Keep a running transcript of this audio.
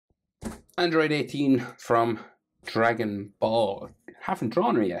Android 18 from Dragon Ball. Haven't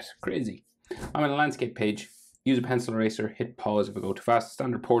drawn her yet. Crazy. I'm on a landscape page. Use a pencil eraser. Hit pause if I go too fast.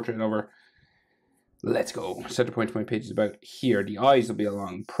 Standard portrait over. Let's go. Center point of my page is about here. The eyes will be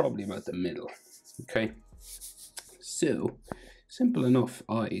along probably about the middle. Okay. So simple enough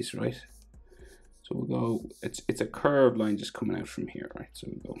eyes, right? So we'll go. It's a curved line just coming out from here, right? So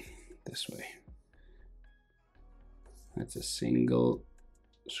we go this way. That's a single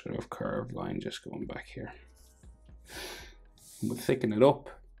sort of curved line just going back here. And we'll thicken it up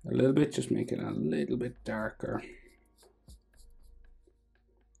a little bit, just make it a little bit darker.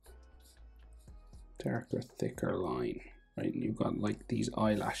 Darker, thicker line, right? And you've got like these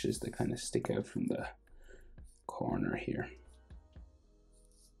eyelashes that kind of stick out from the corner here.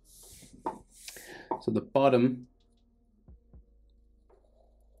 So the bottom,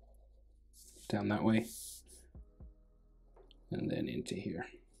 down that way, and then into here.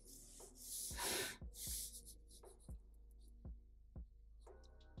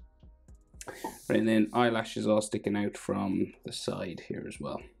 Right, and then eyelashes all sticking out from the side here as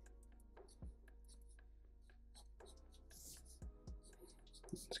well.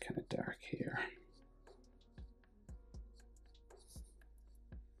 It's kind of dark here.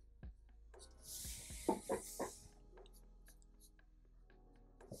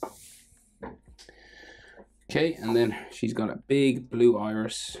 Okay, and then she's got a big blue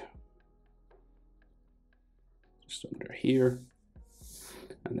iris just under here,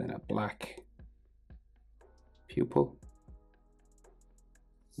 and then a black pupil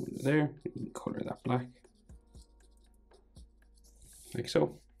under there. You can color that black, like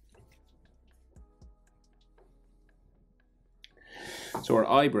so. So her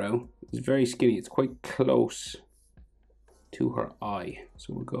eyebrow is very skinny. It's quite close to her eye.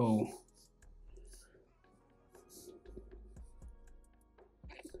 So we'll go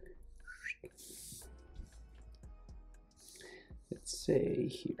say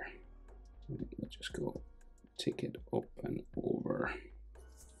here. We'll just go tick it up and over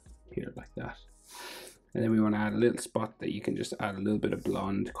here like that. And then we want to add a little spot that you can just add a little bit of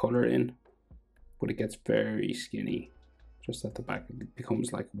blonde color in, but it gets very skinny just at the back. It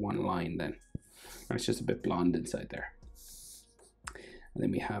becomes like one line then. And it's just a bit blonde inside there. And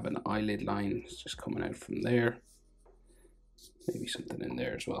then we have an eyelid line just coming out from there. Maybe something in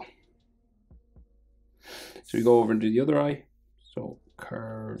there as well. So we go over and do the other eye. So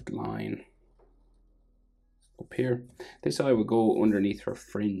curved line up here. This eye will go underneath her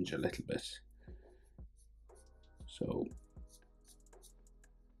fringe a little bit. So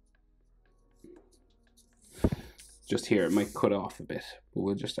just here, it might cut off a bit, but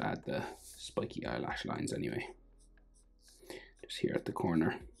we'll just add the spiky eyelash lines anyway. Just here at the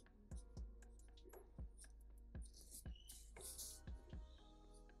corner.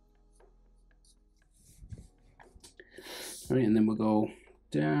 All right, and then we'll go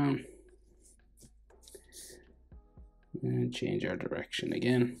down and change our direction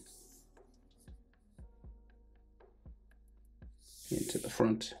again into the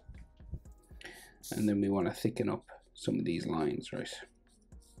front. And then we want to thicken up some of these lines, right?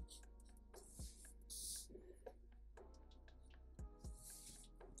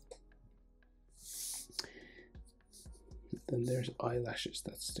 Then there's eyelashes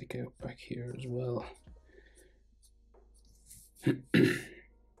that stick out back here as well.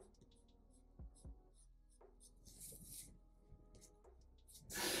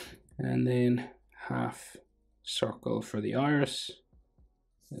 And then half circle for the iris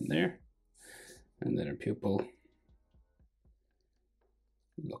in there, and then her pupil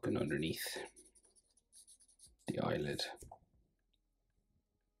looking underneath the eyelid.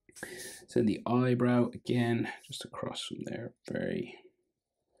 So the eyebrow again, just across from there, very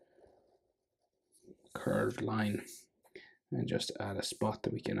curved line, and just add a spot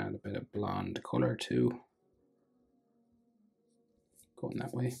that we can add a bit of blonde color to, going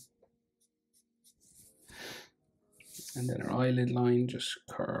that way. And then our eyelid line just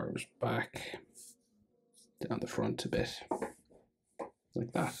curves back down the front a bit,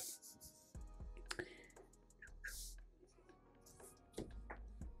 like that.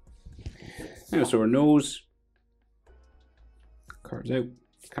 Now, so our nose curves out,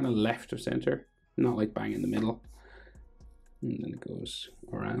 kind of left of center, not like bang in the middle. And then it goes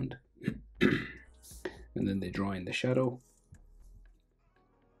around. And then they draw in the shadow.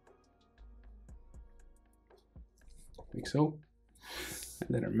 Like so. And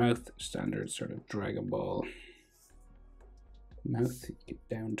then our mouth, standard sort of Dragon Ball mouth. You can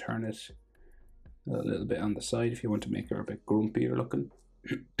down turn it a little bit on the side if you want to make her a bit grumpier looking.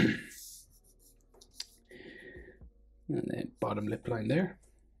 And then bottom lip line there.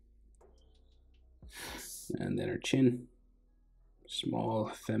 And then her chin, small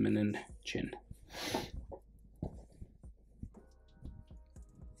feminine chin.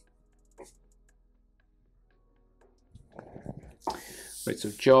 Right,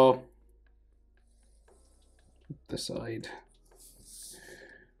 so jaw, the side.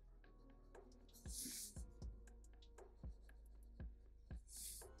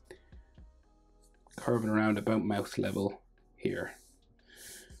 Curving around about mouth level here.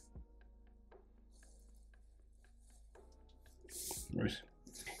 Right.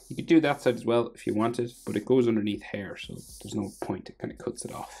 You could do that side as well if you wanted, but it goes underneath hair, so there's no point. It kind of cuts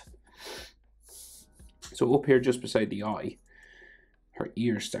it off. So up here, just beside the eye, her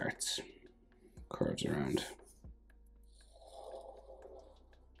ear starts, curves around,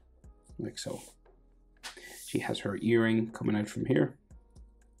 like so. She has her earring coming out from here,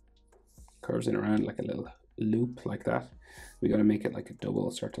 curves it around like a little loop like that. We got to make it like a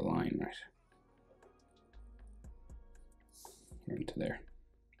double sort of line, right? Into there.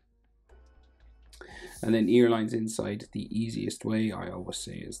 And then ear lines inside, the easiest way I always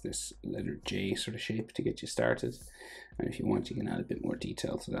say is this letter J sort of shape to get you started. And if you want, you can add a bit more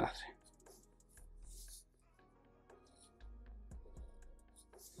detail to that.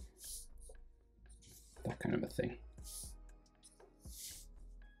 That kind of a thing.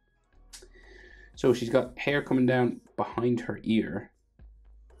 So she's got hair coming down behind her ear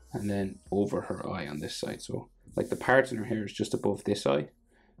and then over her eye on this side. So like the part in her hair is just above this eye.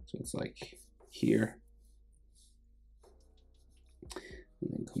 So it's like here.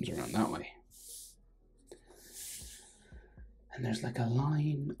 And then comes around that way. And there's like a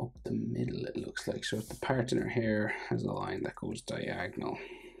line up the middle, it looks like. So the part in her hair has a line that goes diagonal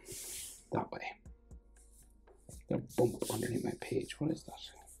that way. A bump underneath my page. What is that?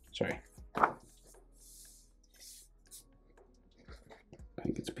 Sorry. I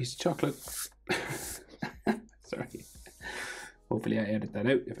think it's a piece of chocolate. Sorry. Hopefully I edit that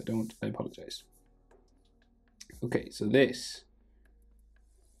out. If I don't, I apologize. Okay, so this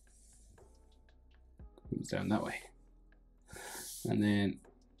comes down that way. And then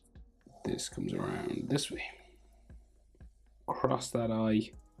this comes around this way. Cross that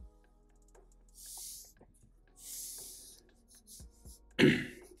eye.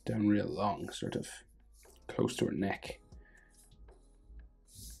 Down real long, sort of close to her neck.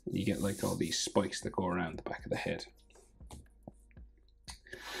 You get like all these spikes that go around the back of the head.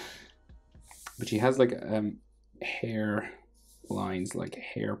 But she has like hair lines, like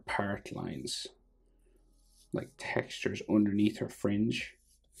hair part lines, like textures underneath her fringe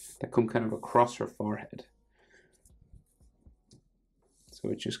that come kind of across her forehead. So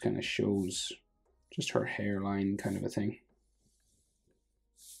it just kind of shows just her hairline kind of a thing.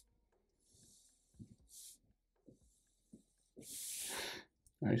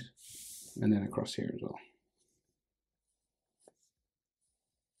 Right, and then across here as well.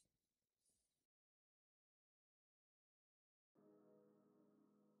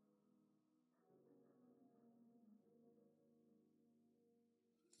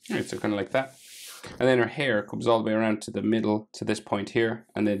 All right, so kind of like that. And then her hair comes all the way around to the middle, to this point here,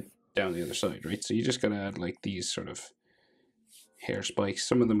 and then down the other side, right? So you just gotta add like these sort of hair spikes.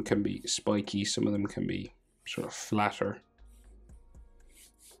 Some of them can be spiky, some of them can be sort of flatter.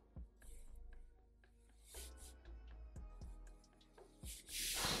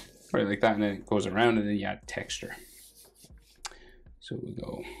 Right, like that, and then it goes around, and then you add texture. So we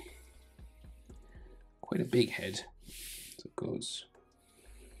go quite a big head. So it goes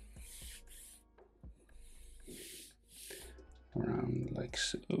around like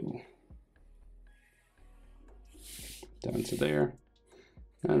so, down to there,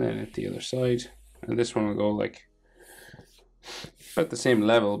 and then at the other side. And this one will go like about the same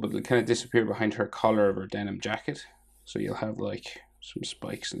level, but it'll kind of disappear behind her collar of her denim jacket. So you'll have like some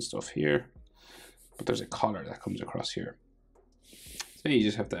spikes and stuff here, but there's a collar that comes across here. So you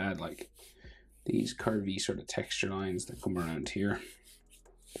just have to add like these curvy sort of texture lines that come around here.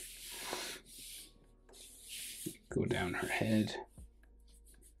 Go down her head.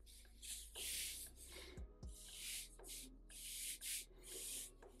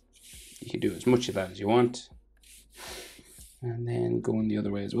 You can do as much of that as you want. And then going the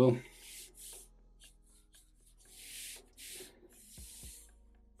other way as well.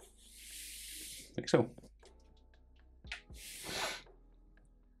 Like so.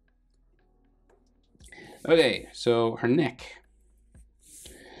 Okay, so her neck.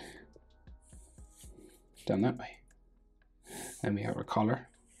 Down that way. Then we have her collar.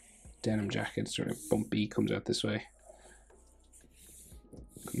 Denim jacket, sort of bumpy, comes out this way.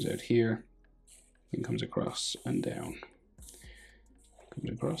 Comes out here. And comes across and down. Comes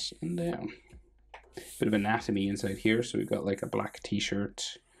across and down. Bit of anatomy inside here. So we've got like a black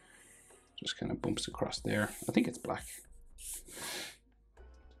t-shirt, just kind of bumps across there. I think it's black.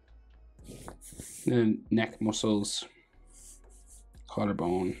 Then neck muscles,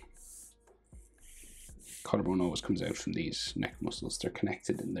 collarbone. Collarbone always comes out from these neck muscles. They're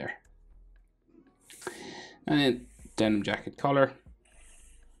connected in there. And then denim jacket collar,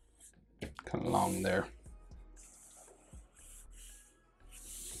 kind of long there.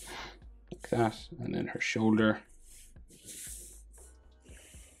 Like that. And then her shoulder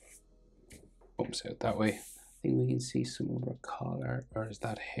bumps out that way. I think we can see some of her collar, or is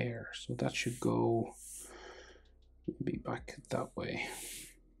that hair? So that should go maybe back that way.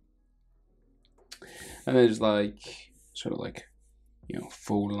 And there's like sort of like, you know,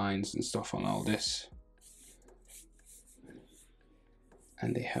 fold lines and stuff on all this.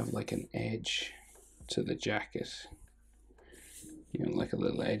 And they have like an edge to the jacket, you know, like a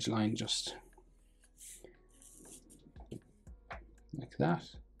little edge line, just like that.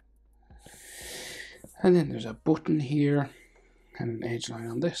 And then there's a button here and an edge line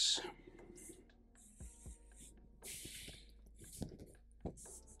on this.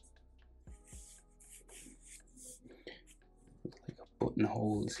 Like a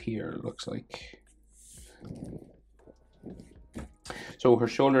buttonholes here, looks like. So her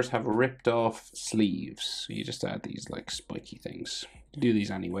shoulders have ripped off sleeves. So you just add these like spiky things. You do these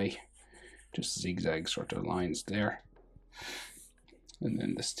anyway. Just zigzag sort of lines there. And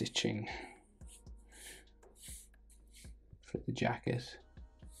then the stitching for the jacket.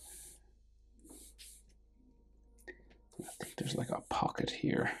 I think there's like a pocket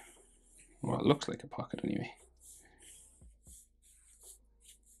here. Well, it looks like a pocket anyway.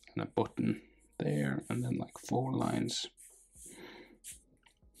 And a button there, and then like 4 lines.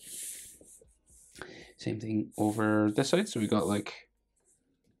 Same thing over this side. So we got like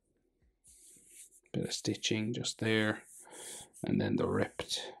a bit of stitching just there, and then the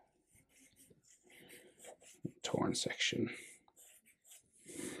ripped, torn section.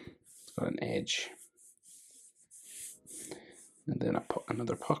 It's got an edge, and then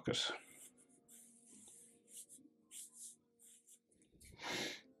another pocket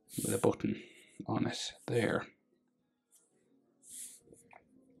with a button on it there.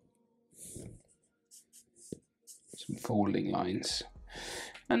 Some folding lines,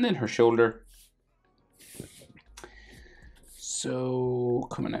 and then her shoulder. So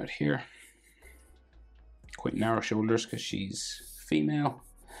coming out here, quite narrow shoulders because she's female,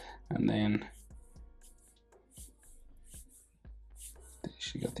 and then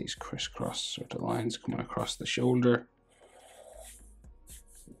she got these crisscross sort of lines coming across the shoulder.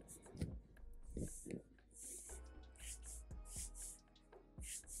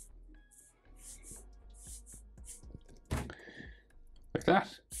 Like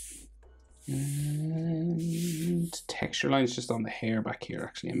that. And texture lines just on the hair back here.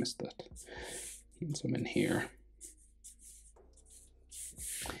 Actually, I missed that. And some in here.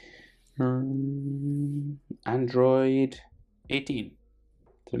 Android 18.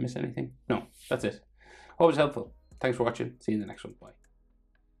 Did I miss anything? No, that's it. Always helpful. Thanks for watching. See you in the next one. Bye.